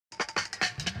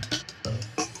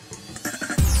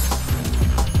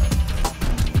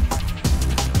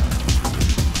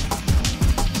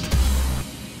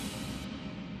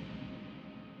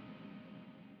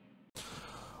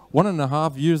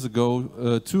1.5 years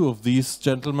ago, two of these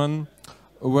gentlemen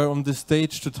were on the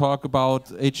stage to talk about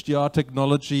HDR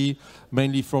technology,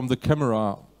 mainly from the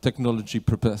camera technology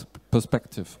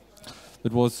perspective.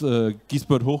 It was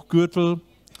Gisbert Hochgürtel,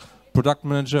 Product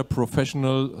Manager,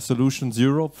 Professional Solutions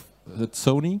Europe at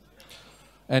Sony,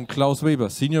 and Klaus Weber,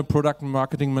 Senior Product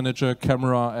Marketing Manager,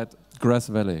 Camera at Grass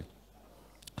Valley.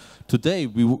 Today,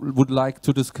 we would like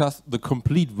to discuss the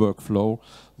complete workflow.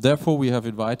 Therefore, we have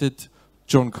invited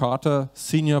John Carter,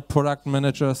 Senior Product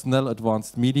Manager, Snell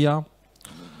Advanced Media.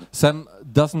 Sam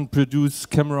doesn't produce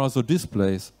cameras or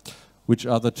displays, which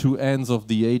are the two ends of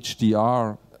the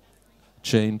HDR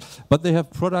chain, but they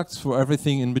have products for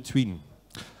everything in between.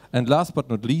 And last but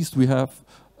not least, we have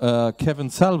Kevin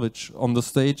Salvage on the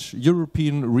stage,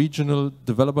 European Regional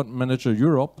Development Manager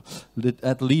Europe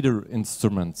at Leader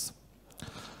Instruments.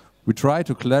 We try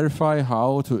to clarify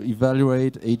how to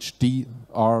evaluate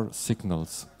HDR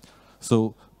signals.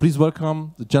 So please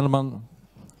welcome the gentleman.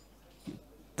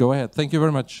 Go ahead. Thank you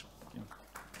very much.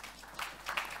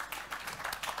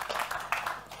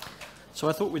 So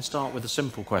I thought we'd start with a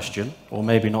simple question, or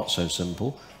maybe not so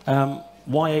simple.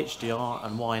 Why HDR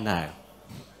and why now?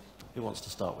 Who wants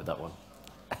to start with that one?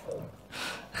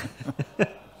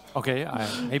 Okay,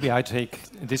 maybe I take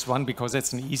this one because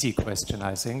it's an easy question,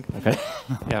 I think. Okay.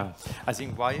 Yeah, I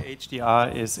think why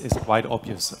HDR is quite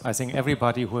obvious. I think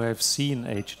everybody who have seen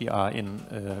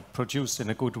HDR produced in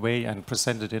a good way and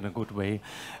presented in a good way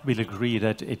will agree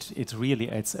that it really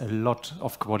adds a lot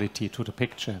of quality to the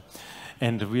picture.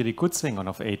 And the really good thing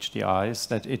of HDR is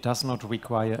that it does not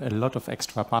require a lot of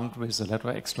extra bandwidth, a lot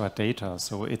of extra data.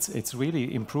 So it's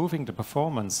really improving the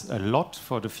performance a lot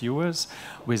for the viewers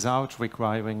without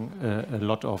requiring a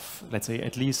lot of, let's say,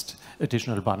 at least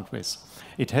additional bandwidth.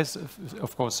 It has,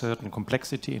 of course, certain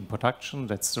complexity in production.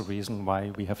 That's the reason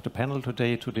why we have the panel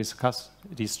today to discuss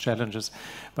these challenges.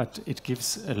 But it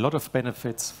gives a lot of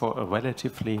benefits for a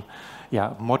relatively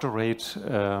moderate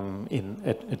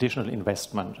additional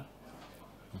investment.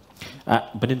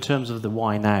 But in terms of the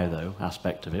why now, though,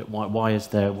 aspect of it, why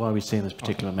are we seeing this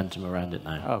particular momentum around it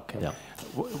now? Okay. Yeah.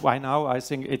 Why now? I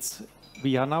think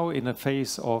we are now in a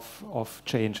phase of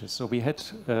changes. So we had,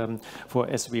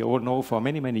 as we all know, for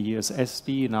many, many years,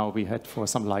 SD. Now we had for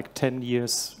some like 10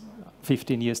 years,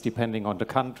 15 years, depending on the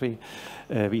country,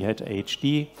 we had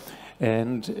HD.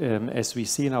 And as we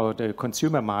see now, the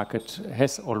consumer market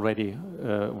has already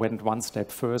went one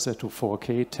step further to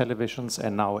 4K televisions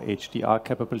and now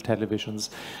HDR-capable televisions.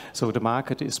 So the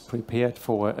market is prepared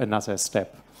for another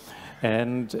step.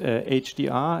 And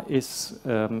HDR is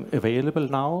available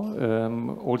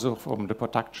now, also from the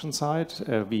production side.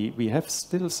 We have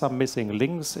still some missing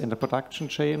links in the production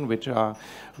chain, which are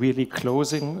really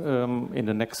closing in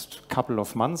the next couple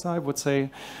of months, I would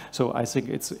say. So I think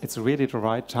it's really the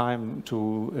right time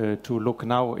to look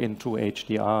now into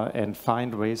HDR and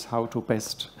find ways how to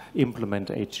best implement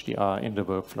HDR in the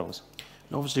workflows.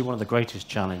 And obviously, one of the greatest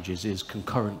challenges is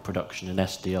concurrent production in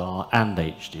SDR and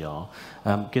HDR.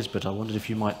 Gisbert, I wondered if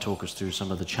you might talk us through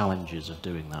some of the challenges of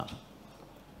doing that.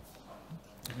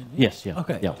 Yes, yeah.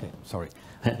 Okay, yeah. okay, sorry.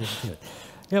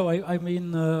 Yeah, I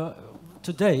mean,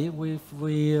 today we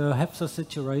have the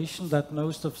situation that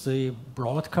most of the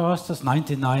broadcasters,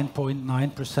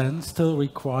 99.9%, still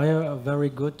require a very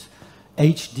good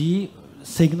HD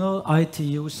signal,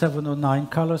 ITU 709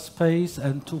 color space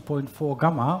and 2.4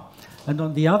 gamma. And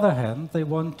on the other hand, they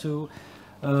want to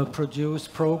produce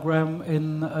program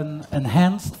in an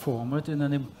enhanced format,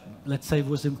 let's say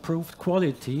with improved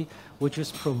quality, which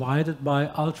is provided by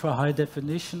ultra high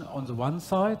definition on the one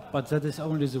side, but that is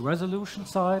only the resolution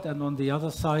side, and on the other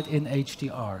side in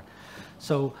HDR.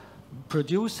 So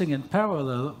producing in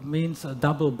parallel means a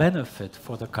double benefit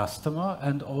for the customer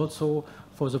and also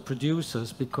for the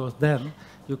producers, because then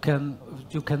you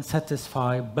can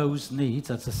satisfy both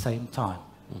needs at the same time.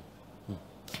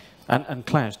 And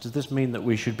Klaus, does this mean that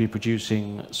we should be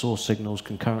producing source signals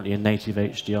concurrently in native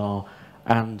HDR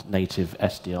and native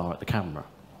SDR at the camera?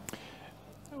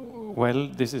 Well,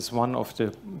 this is one of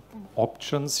the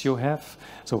options you have.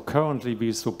 So currently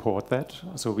we support that.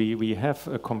 So we have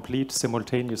a complete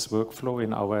simultaneous workflow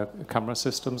in our camera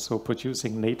system, so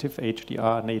producing native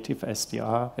HDR, native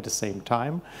SDR at the same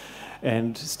time,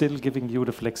 and still giving you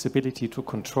the flexibility to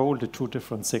control the two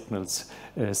different signals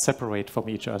separate from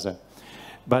each other.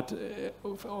 But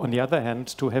on the other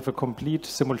hand, to have a complete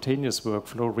simultaneous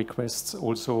workflow requests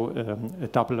also a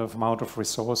double amount of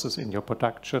resources in your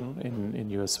production, in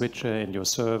your switcher, in your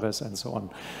servers, and so on.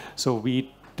 So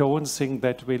we don't think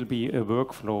that will be a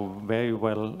workflow very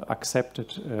well accepted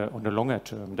on the longer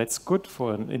term. That's good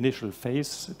for an initial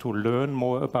phase to learn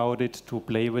more about it, to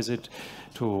play with it,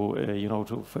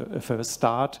 to first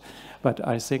start. But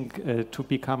I think to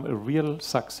become a real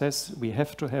success, we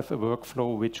have to have a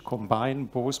workflow which combine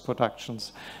both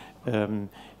productions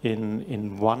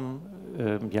in one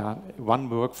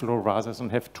workflow rather than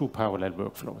have two parallel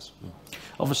workflows.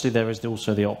 Obviously, there is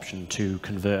also the option to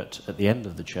convert at the end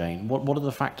of the chain. What are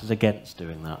the factors against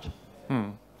doing that?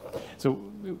 So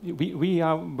we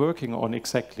are working on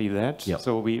exactly that. Yep.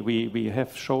 So we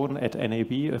have shown at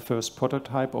NAB a first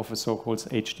prototype of a so-called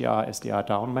HDR SDR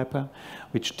down mapper,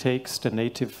 which takes the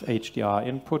native HDR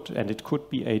input, and it could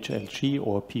be HLG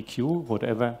or PQ,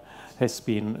 whatever has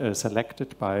been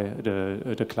selected by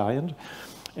the client.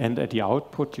 And at the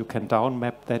output, you can down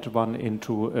map that one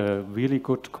into a really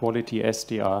good quality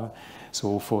SDR,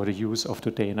 so for the use of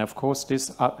today. And of course, this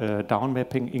down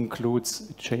mapping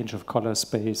includes change of color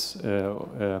space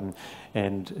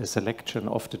and a selection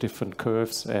of the different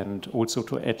curves, and also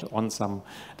to add on some,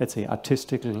 let's say,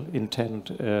 artistical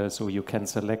intent. So you can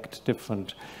select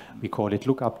different, we call it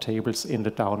lookup tables in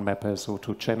the down mapper, so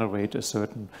to generate a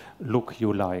certain look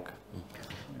you like.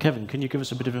 Kevin, can you give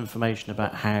us a bit of information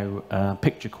about how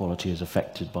picture quality is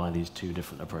affected by these two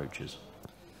different approaches?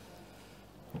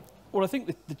 Well, I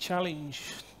think the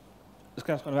challenge, as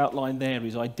Gaz kind of outlined there,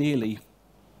 is ideally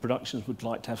productions would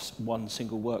like to have one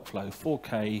single workflow,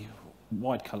 4K,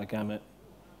 wide colour gamut,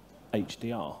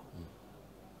 HDR.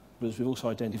 But as we've also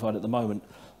identified at the moment,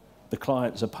 the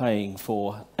clients are paying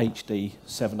for HD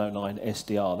 709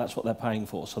 SDR. That's what they're paying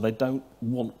for. So they don't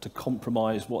want to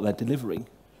compromise what they're delivering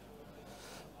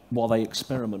while they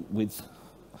experiment with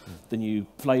the new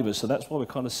flavours. So that's why we're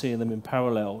kind of seeing them in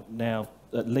parallel. Now,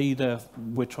 at Leader,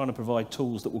 we're trying to provide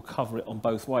tools that will cover it on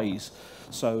both ways.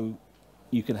 So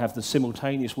you can have the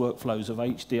simultaneous workflows of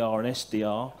HDR and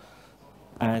SDR,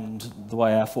 and the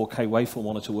way our 4K waveform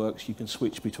monitor works, you can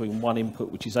switch between one input,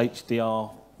 which is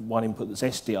HDR, one input that's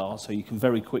SDR, so you can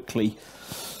very quickly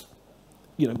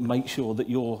make sure that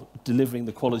you're delivering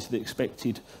the quality that's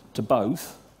expected to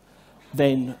both.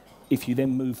 Then if you then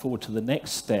move forward to the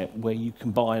next step where you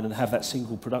combine and have that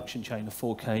single production chain of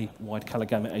 4K wide colour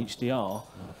gamut HDR,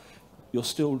 you've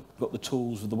still got the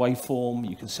tools with the waveform,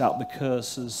 you can set up the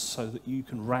cursors so that you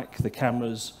can rack the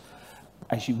cameras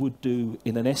as you would do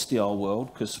in an SDR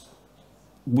world, because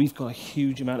we've got a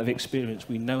huge amount of experience.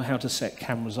 We know how to set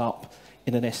cameras up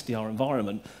in an SDR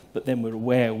environment, but then we're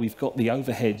aware we've got the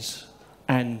overheads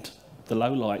and the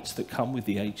lowlights that come with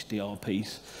the HDR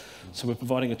piece. So we're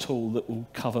providing a tool that will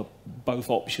cover both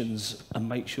options and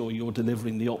make sure you're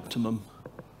delivering the optimum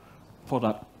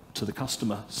product to the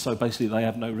customer. So basically they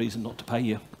have no reason not to pay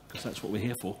you, because that's what we're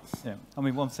here for. Yeah, I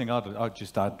mean, one thing I'd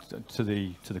just add to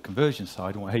the conversion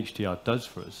side, and what HDR does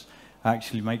for us,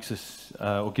 actually makes us,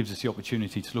 or gives us the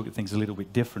opportunity to look at things a little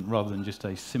bit different rather than just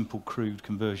a simple, crude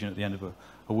conversion at the end of a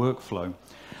workflow.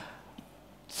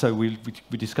 So we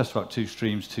discussed about two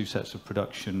streams, two sets of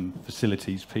production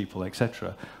facilities, people,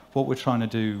 etc. What we're trying to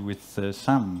do with the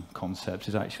SAM concepts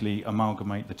is actually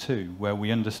amalgamate the two, where we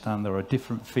understand there are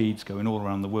different feeds going all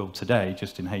around the world today,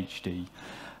 just in HD.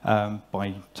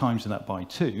 By times that by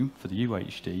two, for the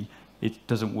UHD, it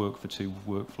doesn't work for two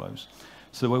workflows.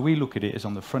 So the way we look at it is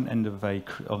on the front end of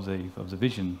the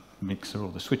vision mixer or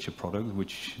the switcher product,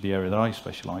 which the area that I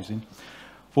specialise in.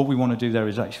 What we want to do there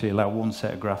is actually allow one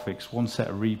set of graphics, one set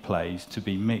of replays to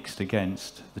be mixed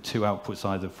against the two outputs,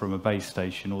 either from a base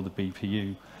station or the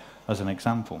BPU, as an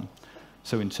example.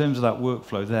 So in terms of that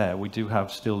workflow there, we do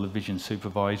have still the vision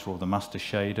supervisor or the master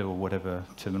shader or whatever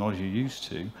terminology you're used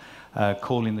to,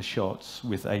 calling the shots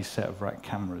with a set of rack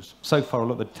cameras. So far, a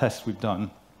lot of the tests we've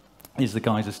done is the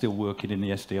guys are still working in the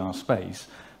SDR space,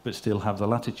 but still have the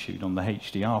latitude on the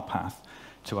HDR path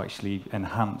to actually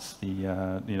enhance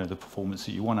the performance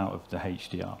that you want out of the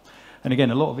HDR. And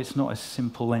again, a lot of it's not a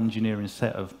simple engineering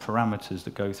set of parameters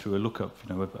that go through a lookup,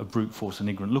 a brute force and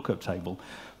ignorant lookup table,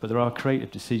 but there are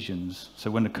creative decisions. So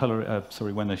when when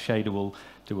the shader will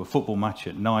do a football match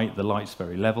at night, the light's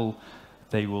very level.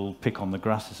 They will pick on the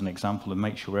grass as an example and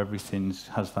make sure everything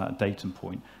has that datum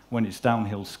point. When it's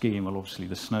downhill skiing, well, obviously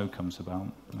the snow comes about.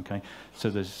 Okay, so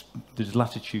there's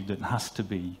latitude that has to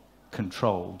be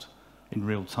controlled in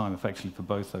real time, effectively, for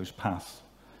both those paths.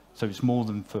 So it's more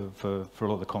than for a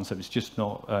lot of the concept. It's just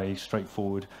not a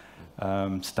straightforward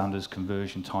standards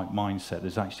conversion type mindset.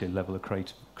 There's actually a level of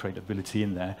creativity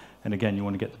in there. And again, you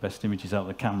want to get the best images out of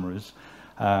the cameras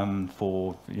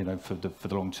for the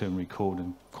long-term record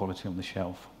and quality on the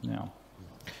shelf. Now,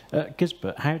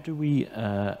 Gisbert, how do we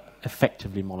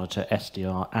effectively monitor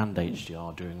SDR and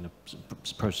HDR during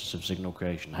the process of signal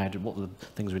creation? What are the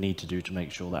things we need to do to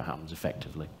make sure that happens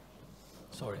effectively?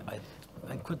 Sorry,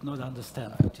 I could not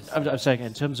understand. I'm saying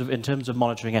in terms of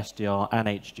monitoring SDR and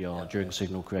HDR during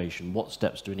signal creation, what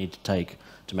steps do we need to take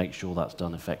to make sure that's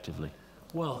done effectively?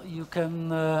 Well, you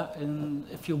can,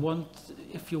 if you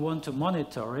want to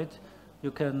monitor it,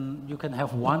 you can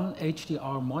have one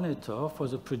HDR monitor for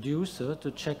the producer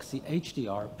to check the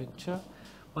HDR picture,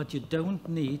 but you don't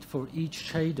need for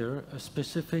each shader a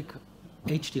specific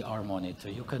HDR monitor.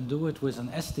 You can do it with an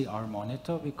SDR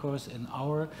monitor, because in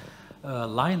our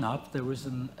lineup there is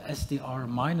an SDR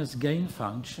minus gain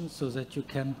function, so that you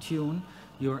can tune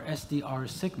your SDR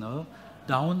signal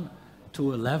down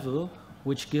to a level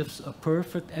which gives a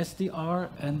perfect SDR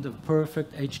and a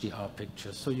perfect HDR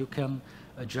picture. So you can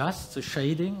adjust the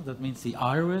shading, that means the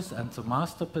iris and the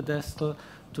master pedestal,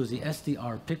 to the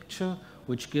SDR picture,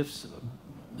 which gives,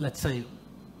 let's say,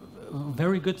 a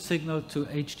very good signal to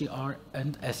HDR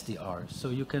and SDR. So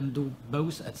you can do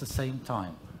both at the same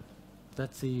time.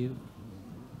 That's the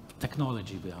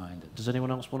technology behind it. Does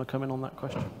anyone else want to come in on that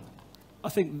question? I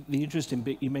think the interesting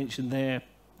bit you mentioned there,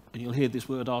 and you'll hear this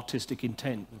word artistic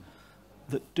intent,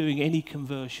 that doing any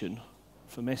conversion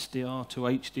from SDR to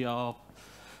HDR,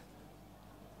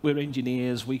 we're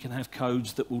engineers, we can have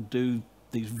codes that will do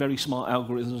these very smart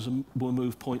algorithms and will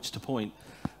move points to point.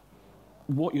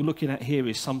 What you're looking at here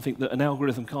is something that an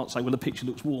algorithm can't say, well, the picture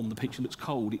looks warm, the picture looks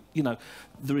cold.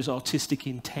 There is artistic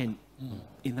intent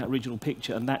in that original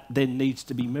picture, and that then needs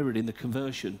to be mirrored in the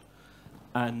conversion.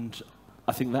 And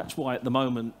I think that's why at the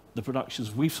moment, the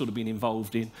productions we've sort of been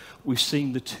involved in, we've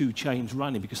seen the two chains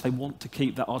running, because they want to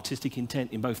keep that artistic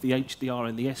intent in both the HDR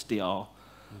and the SDR.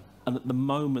 And at the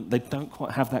moment, they don't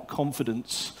quite have that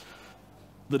confidence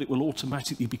that it will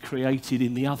automatically be created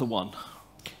in the other one.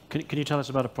 Can you tell us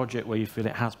about a project where you feel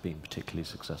it has been particularly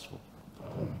successful?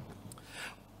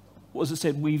 Well, as I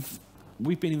said, we've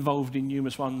been involved in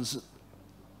numerous ones,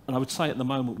 and I would say at the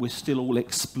moment we're still all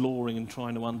exploring and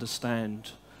trying to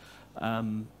understand.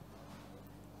 The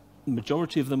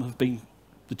majority of them have been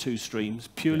the two streams,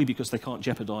 purely because they can't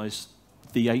jeopardise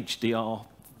the HDR,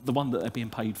 the one that they're being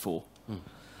paid for.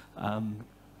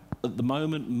 At the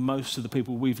moment, most of the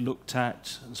people we've looked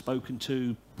at and spoken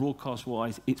to,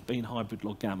 broadcast-wise, it's been hybrid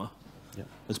log gamma.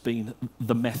 Has been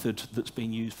the method that's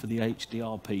been used for the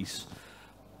HDR piece.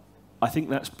 I think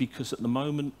that's because at the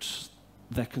moment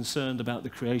they're concerned about the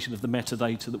creation of the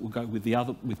metadata that will go with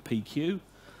with PQ.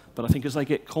 But I think as they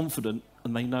get confident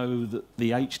and they know that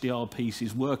the HDR piece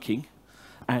is working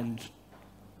and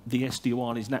the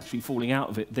SD1 is naturally falling out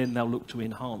of it, then they'll look to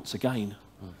enhance again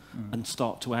and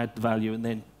start to add value, and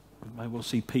then maybe we'll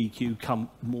see PQ come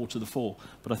more to the fore.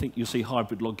 But I think you'll see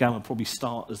hybrid log gamma probably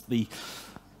start as the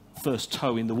first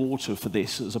toe in the water for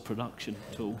this as a production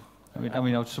tool. I mean,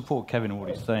 I would support Kevin in what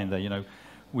he's saying there.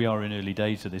 We are in early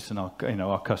days of this, and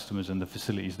our customers and the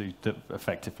facilities that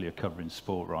effectively are covering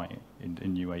sport, right, in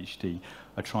UHD,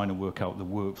 are trying to work out the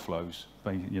workflows,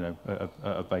 at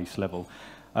a base level.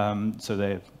 So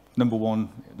they're, number one,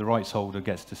 the rights holder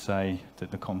gets to say that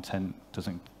the content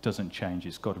doesn't change.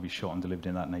 It's got to be shot and delivered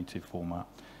in that native format.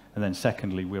 And then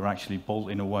secondly, we're actually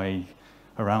bolting away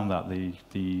around that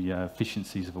the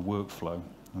efficiencies of a workflow.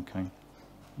 Okay.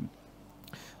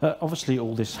 Obviously,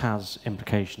 all this has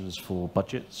implications for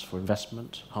budgets, for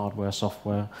investment, hardware,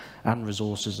 software, and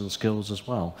resources and skills as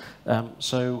well.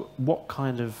 So what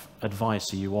kind of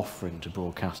advice are you offering to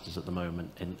broadcasters at the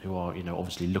moment who are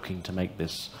obviously looking to make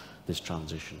this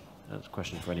transition? That's a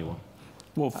question for anyone.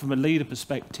 Well, from a leader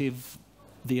perspective,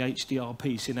 the HDR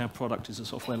piece in our product is a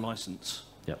software license.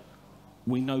 Yep.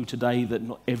 We know today that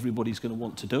not everybody's going to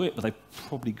want to do it, but they've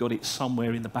probably got it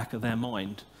somewhere in the back of their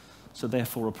mind. So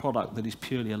therefore, a product that is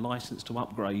purely a license to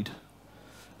upgrade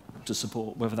to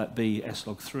support, whether that be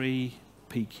S-Log3,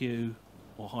 PQ,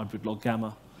 or hybrid log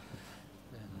gamma,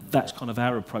 that's kind of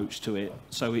our approach to it.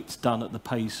 So it's done at the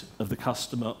pace of the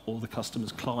customer or the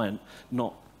customer's client,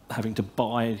 not having to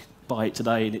buy it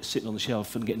today and it's sitting on the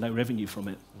shelf and get no revenue from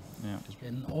it. Yeah.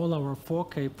 In all our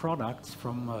 4K products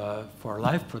for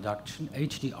live production,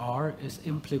 HDR is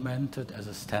implemented as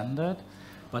a standard.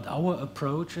 But our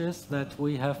approach is that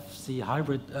we have the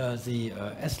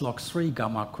S-Log3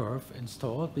 gamma curve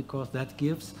installed, because that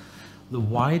gives the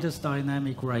widest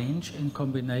dynamic range in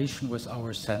combination with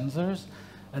our sensors.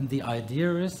 And the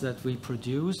idea is that we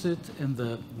produce it in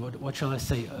the, what shall I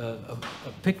say, a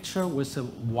picture with the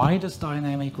widest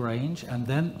dynamic range, and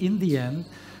then in the end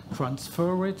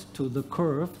transfer it to the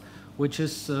curve which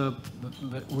is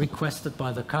requested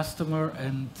by the customer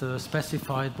and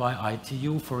specified by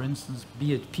ITU, for instance,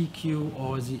 be it PQ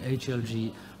or the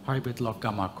HLG hybrid log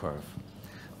gamma curve.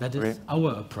 That is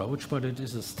our approach, but it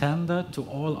is a standard to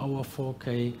all our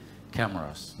 4K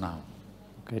cameras now.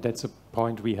 Okay, that's a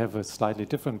point we have a slightly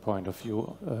different point of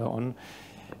view on.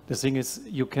 The thing is,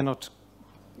 you cannot,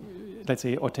 let's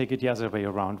say, or take it the other way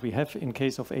around. We have, in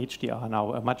case of HDR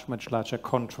now, a much, much larger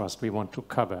contrast we want to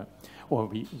cover, or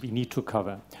we need to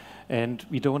cover. And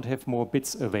we don't have more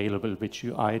bits available, which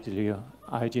you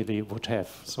ideally would have.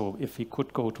 So if we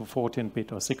could go to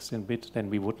 14-bit or 16-bit, then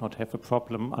we would not have a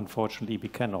problem. Unfortunately, we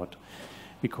cannot,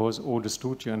 because all the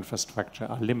studio infrastructure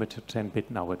are limited to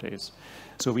 10-bit nowadays.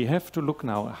 So we have to look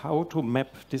now how to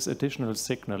map this additional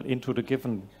signal into the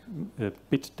given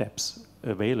bit depths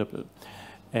available.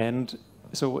 And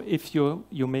so if you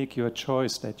make your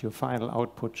choice that your final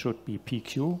output should be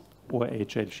PQ or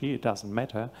HLG, it doesn't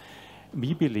matter,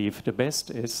 we believe the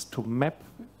best is to map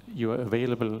your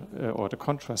available or the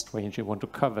contrast range you want to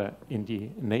cover in the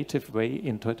native way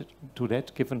into to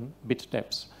that given bit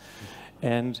depths.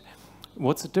 And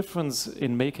what's the difference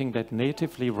in making that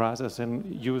natively rather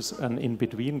than use an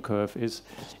in-between curve is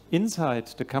inside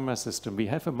the camera system we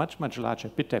have a much, much larger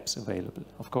bit depths available.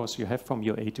 Of course, you have from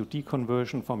your A to D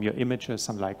conversion, from your images,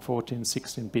 some like 14,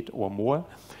 16-bit or more.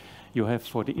 You have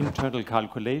for the internal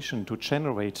calculation to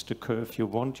generate the curve you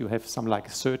want, you have some like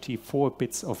 34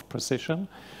 bits of precision.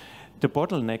 The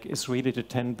bottleneck is really the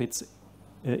 10 bits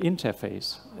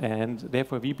interface, and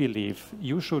therefore we believe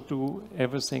you should do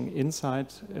everything inside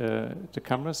the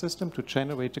camera system to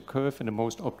generate the curve in the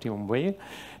most optimum way.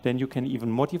 Then you can even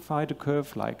modify the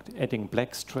curve, like adding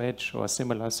black stretch or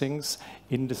similar things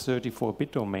in the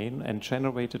 34-bit domain and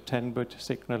generate a 10-bit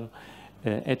signal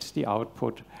at the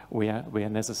output where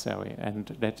necessary. And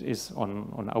that is,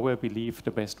 on our belief,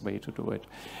 the best way to do it.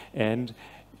 And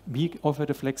we offer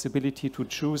the flexibility to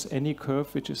choose any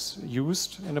curve which is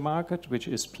used in the market, which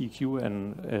is PQ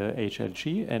and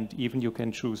HLG, and even you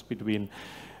can choose between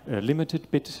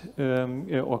limited bit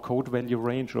or code value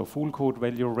range or full code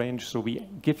value range. So we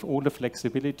give all the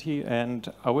flexibility,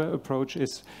 and our approach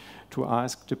is to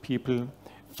ask the people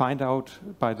find out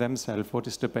by themselves what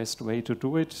is the best way to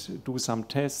do it, do some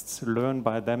tests, learn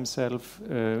by themselves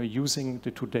using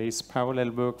the today's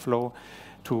parallel workflow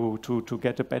to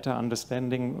get a better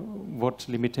understanding what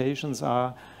limitations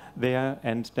are there,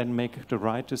 and then make the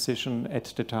right decision at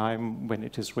the time when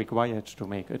it is required to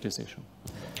make a decision.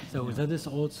 So that is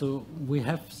also, we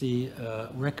have the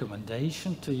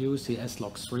recommendation to use the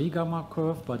S-log3 gamma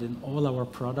curve, but in all our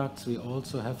products we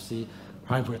also have the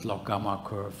hybrid log gamma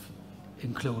curve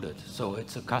included. So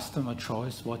it's a customer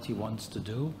choice what he wants to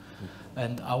do.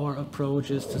 And our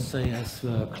approach is to say, as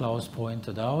Klaus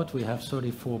pointed out, we have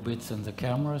 34 bits in the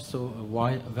camera, so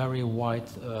a very wide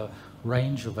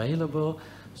range available.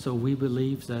 So we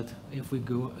believe that if we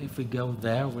go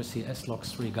there with the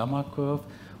S-log3 gamma curve,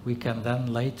 we can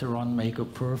then later on make a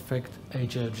perfect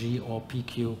HLG or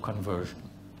PQ conversion.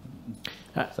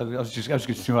 So I was just going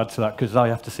to add to that, because I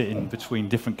have to sit in between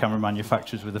different camera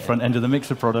manufacturers with the front end of the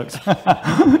mixer products.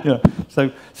 Yeah.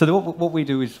 So what we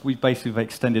do is we basically have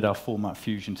extended our Format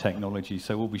Fusion technology.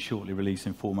 So we'll be shortly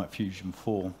releasing Format Fusion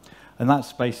 4. And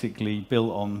that's basically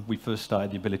built on, we first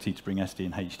started the ability to bring SD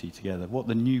and HD together. What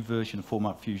the new version of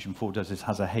Format Fusion 4 does is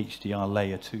has a HDR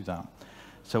layer to that.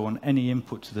 So on any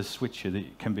input to the switcher,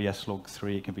 it can be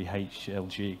S-log3, it can be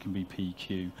HLG, it can be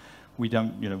PQ. We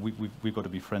don't, we've got to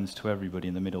be friends to everybody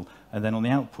in the middle. And then on the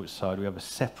output side, we have a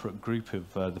separate group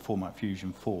of the Format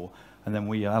Fusion 4, and then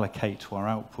we allocate to our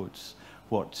outputs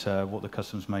what the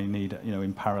customers may need,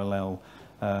 in parallel,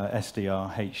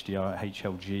 SDR, HDR,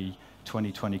 HLG,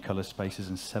 2020 color spaces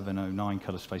and 709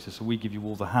 color spaces. So we give you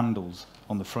all the handles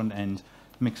on the front end,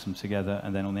 mix them together,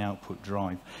 and then on the output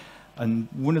drive. And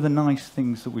one of the nice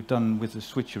things that we've done with the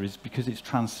switcher is because it's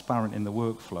transparent in the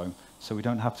workflow, so we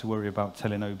don't have to worry about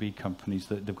telling OB companies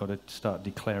that they've got to start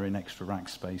declaring extra rack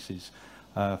spaces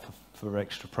for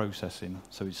extra processing.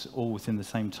 So it's all within the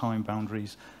same time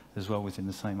boundaries as well within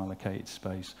the same allocated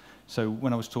space. So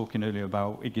when I was talking earlier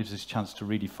about it gives us a chance to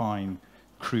redefine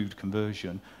crude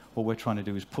conversion, what we're trying to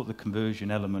do is put the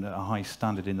conversion element at a high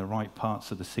standard in the right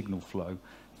parts of the signal flow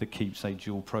that keeps a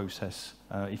dual process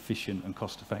efficient and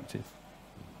cost effective.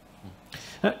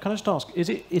 Can I just ask, is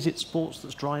it sports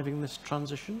that's driving this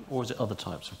transition, or is it other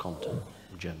types of content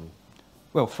in general?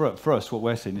 Well, for us, what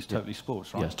we're seeing is totally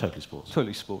sports, right? Yes, totally sports.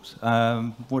 Totally sports.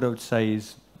 What I would say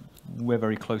is we're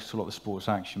very close to a lot of sports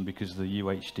action because of the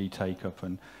UHD take-up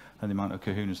and and the amount of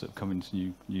kahunas that come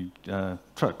into new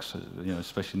trucks,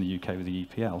 especially in the UK with the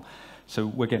EPL. So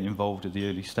we're getting involved at the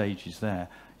early stages there.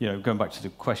 Going back to the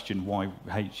question, why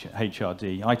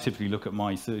HRD, I typically look at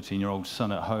my 13-year-old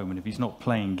son at home, and if he's not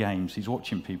playing games, he's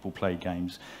watching people play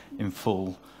games in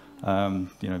full,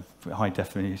 high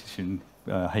definition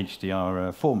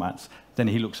HDR formats. Then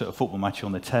he looks at a football match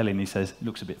on the telly and he says, "It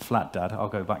looks a bit flat, Dad, I'll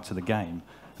go back to the game."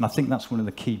 And I think that's one of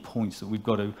the key points that we've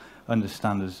got to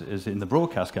understand as in the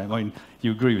broadcast game. I mean,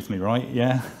 you agree with me, right?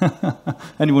 Yeah?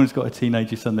 Anyone who's got a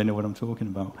teenager son, they know what I'm talking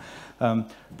about.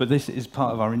 But this is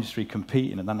part of our industry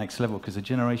competing at that next level, because the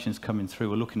generations coming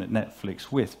through are looking at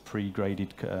Netflix with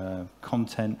pre-graded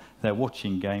content. They're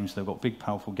watching games. They've got big,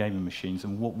 powerful gaming machines.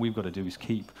 And what we've got to do is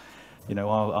keep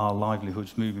our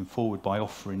livelihoods moving forward by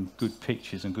offering good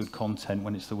pictures and good content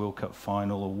when it's the World Cup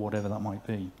final or whatever that might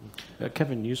be.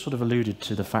 Kevin, you sort of alluded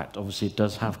to the fact, obviously, it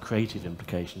does have creative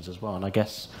implications as well, and I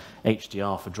guess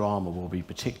HDR for drama will be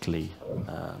particularly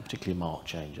a marked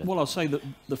change. Well, I'll say that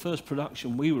the first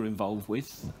production we were involved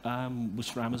with was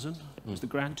for Amazon. It was the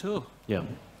Grand Tour. Yeah.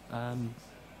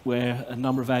 Where a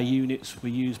number of our units were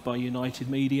used by United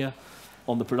Media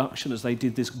on the production as they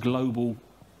did this global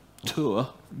tour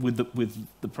with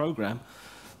the program.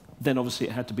 Then obviously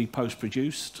it had to be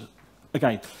post-produced.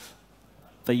 Again,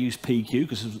 they used PQ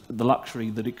because of the luxury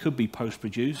that it could be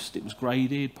post-produced. It was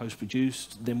graded,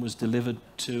 post-produced, then was delivered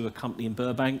to a company in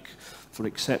Burbank for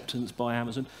acceptance by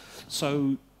Amazon.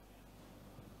 So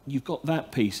you've got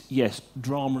that piece. Yes,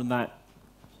 drama and that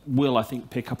will, I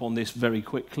think, pick up on this very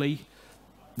quickly.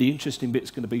 The interesting bit's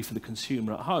going to be for the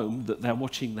consumer at home, that they're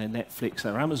watching their Netflix,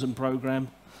 their Amazon program,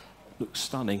 looks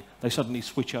stunning. They suddenly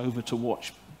switch over to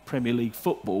watch Premier League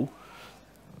football,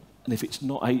 and if it's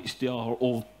not HDR,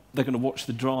 or they're going to watch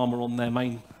the drama on their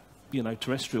main,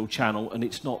 terrestrial channel, and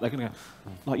it's not, they're going to go,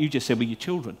 like you just said with your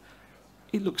children,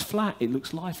 it looks flat, it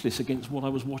looks lifeless against what I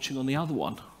was watching on the other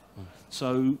one.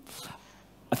 So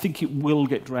I think it will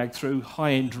get dragged through.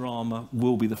 High-end drama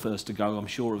will be the first to go, I'm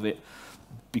sure of it,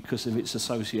 because of its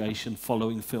association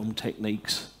following film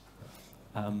techniques.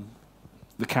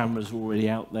 The cameras are already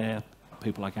out there.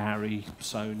 People like Arri,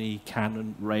 Sony,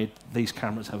 Canon, Red, these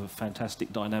cameras have a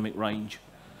fantastic dynamic range.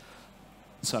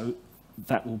 So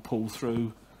that will pull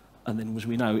through, and then, as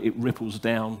we know, it ripples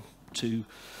down to,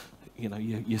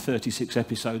 your 36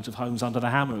 episodes of Homes Under the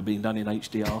Hammer are being done in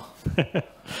HDR.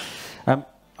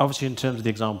 Obviously, in terms of the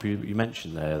example you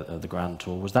mentioned there, the Grand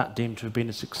Tour, was that deemed to have been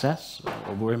a success,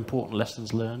 or were important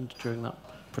lessons learned during that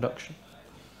production?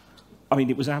 I mean,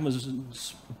 it was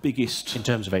Amazon's biggest... In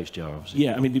terms of HDR, obviously.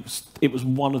 Yeah, I mean, it was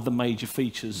one of the major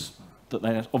features that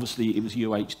they had. Obviously, it was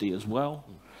UHD as well.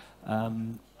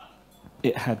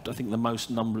 It had, I think, the most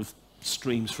number of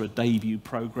streams for a debut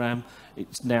program.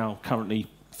 It's now currently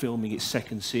filming its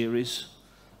second series.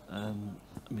 I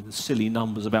mean, the silly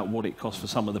numbers about what it cost for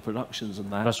some of the productions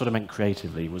and that. But I sort of meant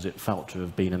creatively. Was it felt to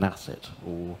have been an asset,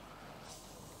 or...?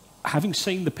 Having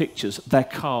seen the pictures, their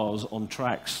cars on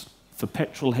tracks... For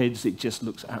petrol heads, it just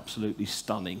looks absolutely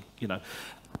stunning,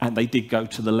 And they did go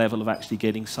to the level of actually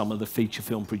getting some of the feature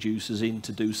film producers in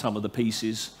to do some of the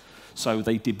pieces. So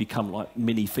they did become like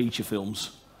mini feature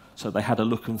films. So they had a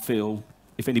look and feel.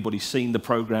 If anybody's seen the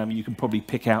program, you can probably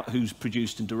pick out who's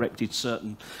produced and directed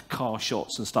certain car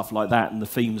shots and stuff like that, and the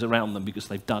themes around them, because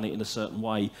they've done it in a certain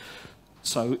way.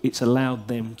 So it's allowed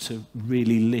them to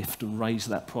really lift and raise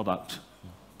that product.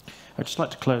 I'd just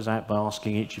like to close out by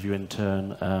asking each of you in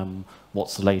turn,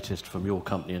 what's the latest from your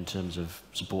company in terms of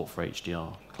support for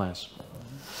HDR? Klaus?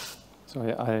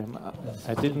 Sorry, I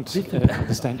didn't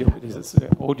understand your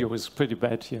audio was pretty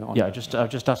bad here. Yeah, I'm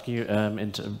just asking you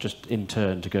in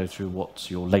turn to go through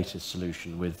what's your latest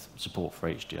solution with support for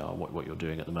HDR, what you're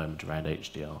doing at the moment around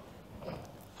HDR.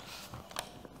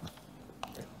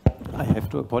 I have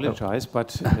to apologize,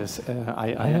 but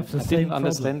I didn't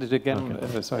understand it again.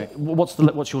 Okay. Sorry.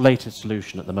 What's your latest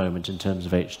solution at the moment in terms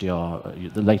of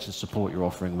HDR, the latest support you're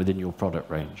offering within your product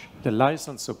range? The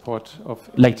license support of...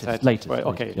 Latest. Well,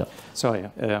 okay, yeah. Sorry.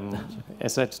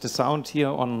 As said, the sound here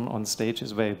on stage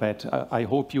is very bad. I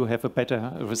hope you have a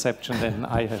better reception than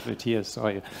I have it here,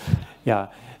 sorry. Yeah.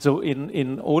 So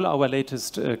in all our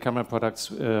latest camera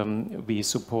products, we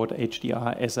support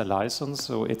HDR as a license.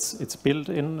 So it's built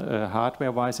in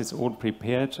hardware-wise, it's all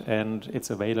prepared, and it's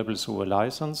available through a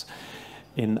license.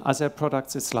 In other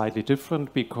products, it's slightly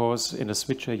different because in a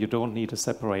switcher you don't need a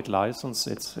separate license.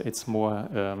 It's more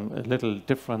a little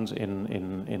different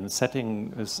in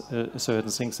setting certain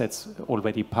things. That's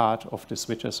already part of the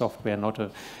switcher software, not a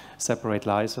separate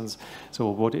license. So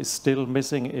what is still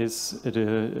missing is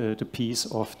the piece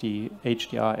of the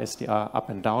HDR, SDR up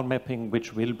and down mapping,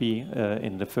 which will be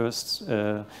in the first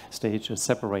stage a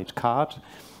separate card,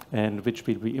 and which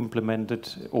will be implemented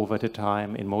over the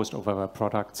time in most of our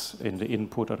products in the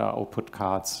input or output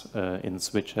cards in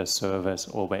switches, servers,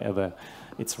 or wherever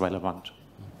it's relevant.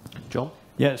 John?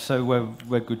 Yeah, so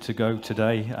we're good to go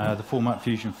today. The Format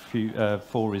Fusion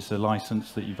 4 is the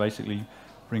license that you basically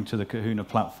bring to the Kahuna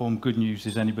platform. Good news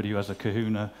is anybody who has a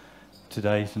Kahuna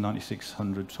today, it's a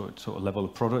 9600 sort of level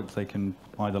of product, they can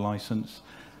buy the license.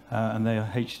 And they are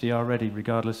HDR ready,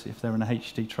 regardless if they're in a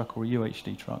HD truck or a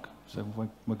UHD truck. So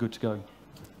we're good to go.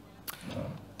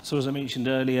 So as I mentioned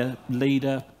earlier,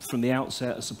 Leader from the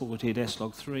outset has supported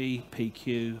S-Log3,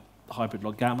 PQ, hybrid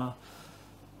log gamma.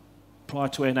 Prior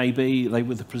to NAB, they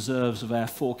were the preserves of our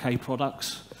 4K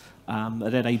products. At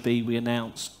NAB, we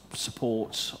announced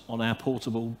support on our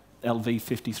portable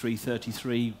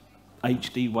LV5333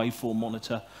 HD waveform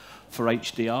monitor for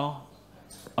HDR.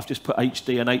 I've just put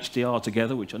HD and HDR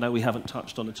together, which I know we haven't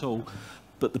touched on at all,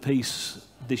 but the piece,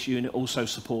 this unit also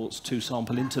supports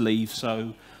 2-sample interleave,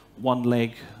 so one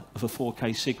leg of a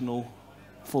 4K signal,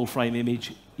 full frame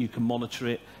image, you can monitor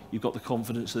it, you've got the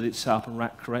confidence that it's set up and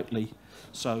racked correctly.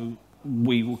 So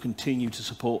we will continue to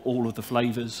support all of the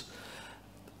flavors,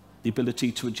 the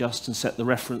ability to adjust and set the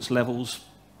reference levels.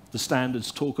 The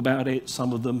standards talk about it,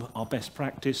 some of them are best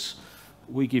practice.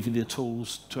 We give you the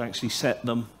tools to actually set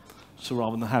them, so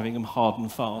rather than having them hard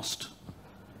and fast.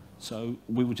 So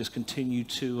we will just continue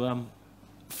to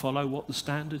follow what the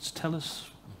standards tell us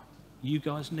you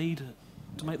guys need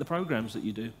to make the programs that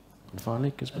you do. And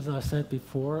finally, as I said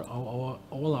before,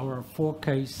 all our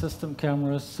 4K system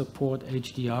cameras support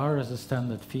HDR as a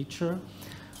standard feature.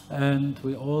 And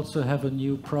we also have a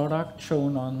new product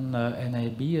shown on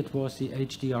NAB. It was the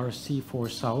HDR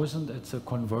C4000. It's a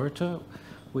converter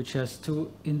which has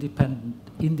two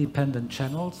independent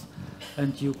channels,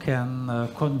 and you can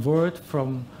convert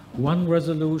from one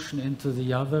resolution into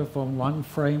the other, from one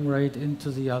frame rate into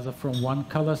the other, from one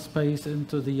color space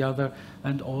into the other,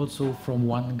 and also from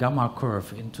one gamma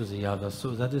curve into the other.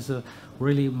 So that is a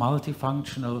really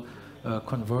multifunctional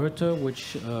converter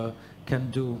which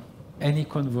can do any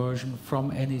conversion from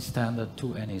any standard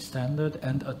to any standard,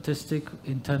 and artistic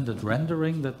intended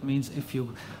rendering. That means if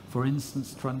you, for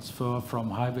instance, transfer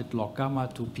from hybrid log gamma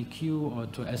to PQ or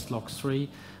to S-Log3,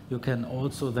 you can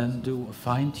also then do a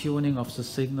fine-tuning of the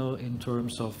signal in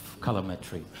terms of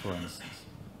colorimetry, for instance.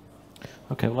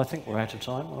 Okay, well, I think we're out of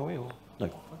time, are we? Or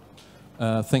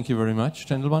no? Thank you very much,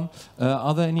 gentlemen.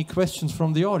 Are there any questions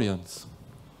from the audience?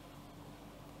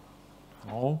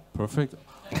 Oh, perfect.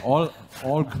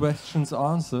 All questions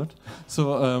answered.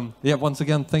 So yeah, once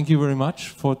again, thank you very much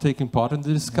for taking part in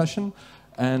the discussion.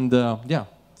 And yeah,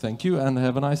 thank you and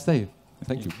have a nice day.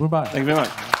 Thank you. Goodbye. Thank you very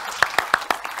much.